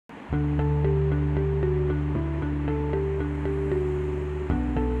I'm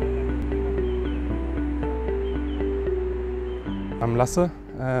Lasse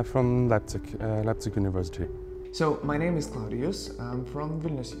from Leipzig, Leipzig University. So, my name is Claudius. I'm from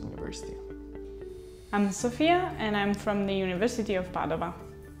Vilnius University. I'm Sofia and I'm from the University of Padova.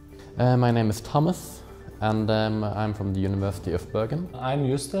 My name is Thomas and I'm from the University of Bergen. I'm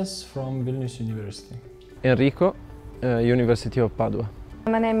Justus from Vilnius University. Enrico, University of Padua.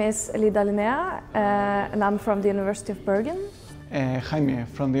 My name is Elida Linnea and I'm from the University of Bergen. Jaime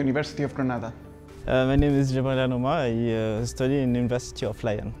from the University of Granada. My name is Jamal Anouma. I study in the University of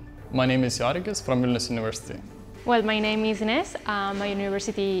Lyon. My name is Arqus from Vilnius University. Well, my name is Ines. My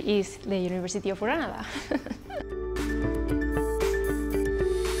university is the University of Granada.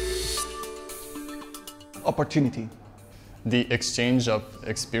 Opportunity. The exchange of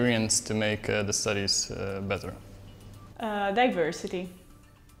experience to make the studies better. Diversity.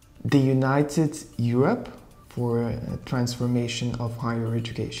 The United Europe for transformation of higher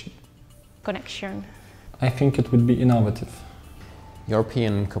education. Connection. I think it would be innovative.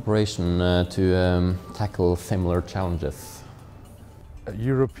 European cooperation to tackle similar challenges.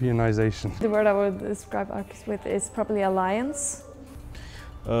 Europeanization. The word I would describe Arqus with is probably alliance.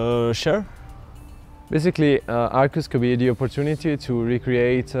 Sure. Basically, Arqus could be the opportunity to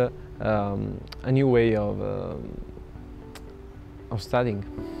recreate a new way of studying.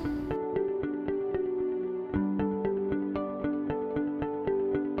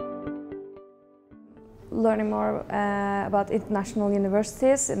 Learning more about international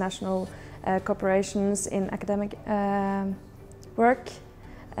universities, international corporations in academic work,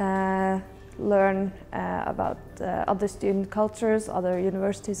 learn about other student cultures, other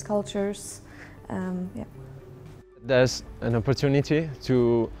universities' cultures. Yeah. There's an opportunity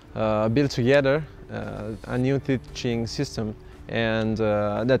to build together a new teaching system, and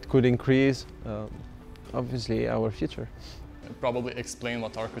that could increase, obviously, our future. Probably explain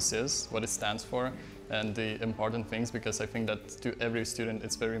what Arqus is, what it stands for, and the important things, because I think that to every student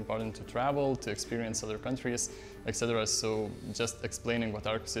it's very important to travel, to experience other countries, etc. So just explaining what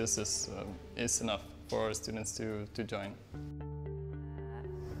Arqus is enough for students to join.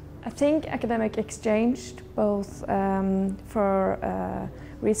 I think academic exchange, both for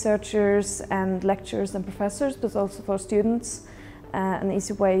researchers and lecturers and professors, but also for students, an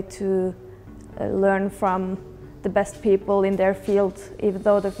easy way to learn from the best people in their field, even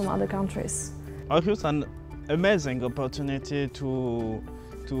though they're from other countries. Arqus is an amazing opportunity to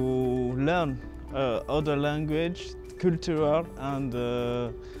learn other language, cultural, and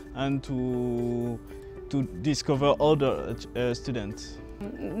to discover other students.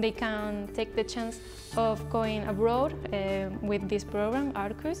 They can take the chance of going abroad with this program,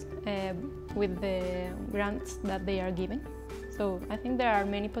 Arqus, with the grants that they are given. So I think there are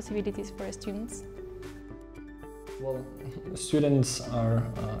many possibilities for students. Well, students are,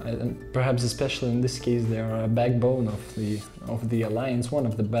 and perhaps especially in this case, they are a backbone of the alliance, one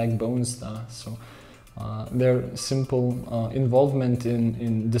of the backbones. So their simple involvement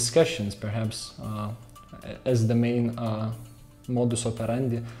in discussions, perhaps as the main modus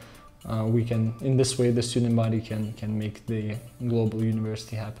operandi, we can, in this way, the student body can make the global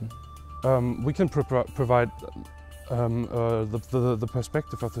university happen. We can provide the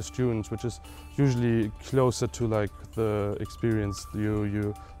perspective of the students, which is usually closer to like the experience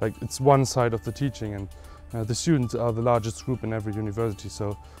you like. It's one side of the teaching, and the students are the largest group in every university.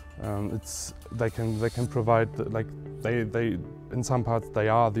 So they can provide like they in some parts they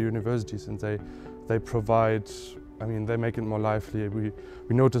are the universities, and they provide. I mean, they make it more lively. We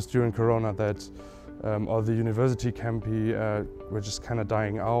noticed during Corona that all the university campi were just kind of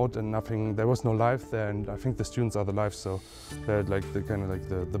dying out, and there was no life there. And I think the students are the life, so they're like the kind of like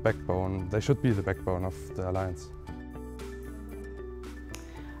the backbone. They should be the backbone of the Alliance.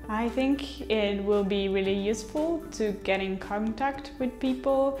 I think it will be really useful to get in contact with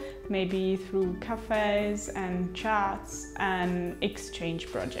people, maybe through cafes and chats and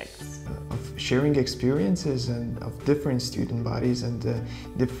exchange projects. Of sharing experiences and of different student bodies and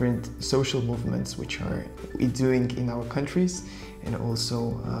different social movements which are we doing in our countries and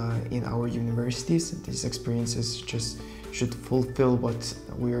also in our universities. These experiences just should fulfill what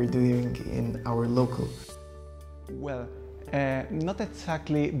we are doing in our local. Well, not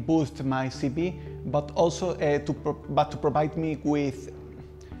exactly boost my CV, but also to provide me with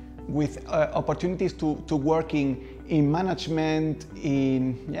opportunities to work in management,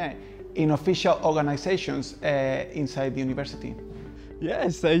 in official organizations inside the university.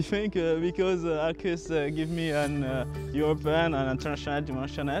 Yes, I think because Arqus give me an European and international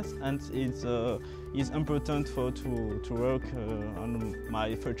dimension, and is important to work on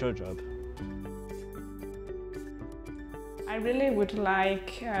my future job. I really would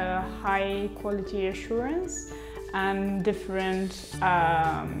like high quality assurance and different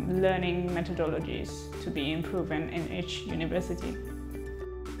learning methodologies to be improved in each university.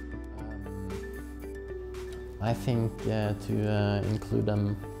 I think to include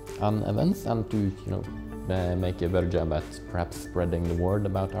them on events and to make a better job at perhaps spreading the word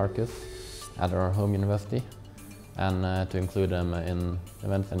about Arqus at our home university, and to include them in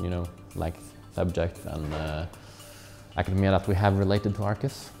events and like subjects and academia that we have related to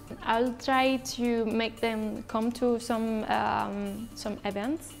Arqus. I'll try to make them come to some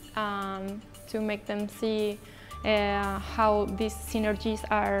events to make them see how these synergies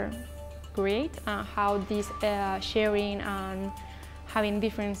are great and how this sharing and having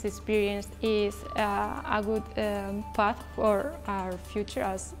different experience is a good path for our future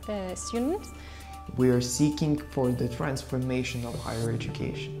as students. We are seeking for the transformation of higher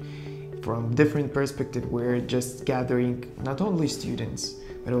education. From different perspectives, we're just gathering not only students,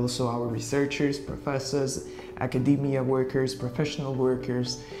 but also our researchers, professors, academia workers, professional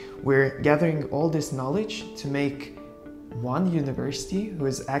workers. We're gathering all this knowledge to make one university who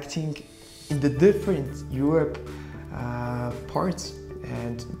is acting in the different Europe parts,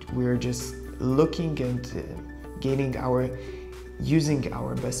 and we're just looking and using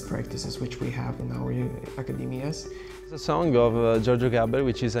our best practices which we have in our academias. It's a song of Giorgio Gaber,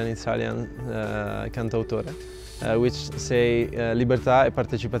 which is an Italian cantautore, which say libertà e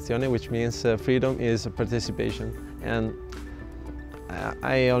partecipazione, which means freedom is participation, and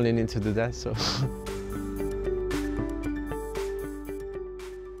I only need to do that, so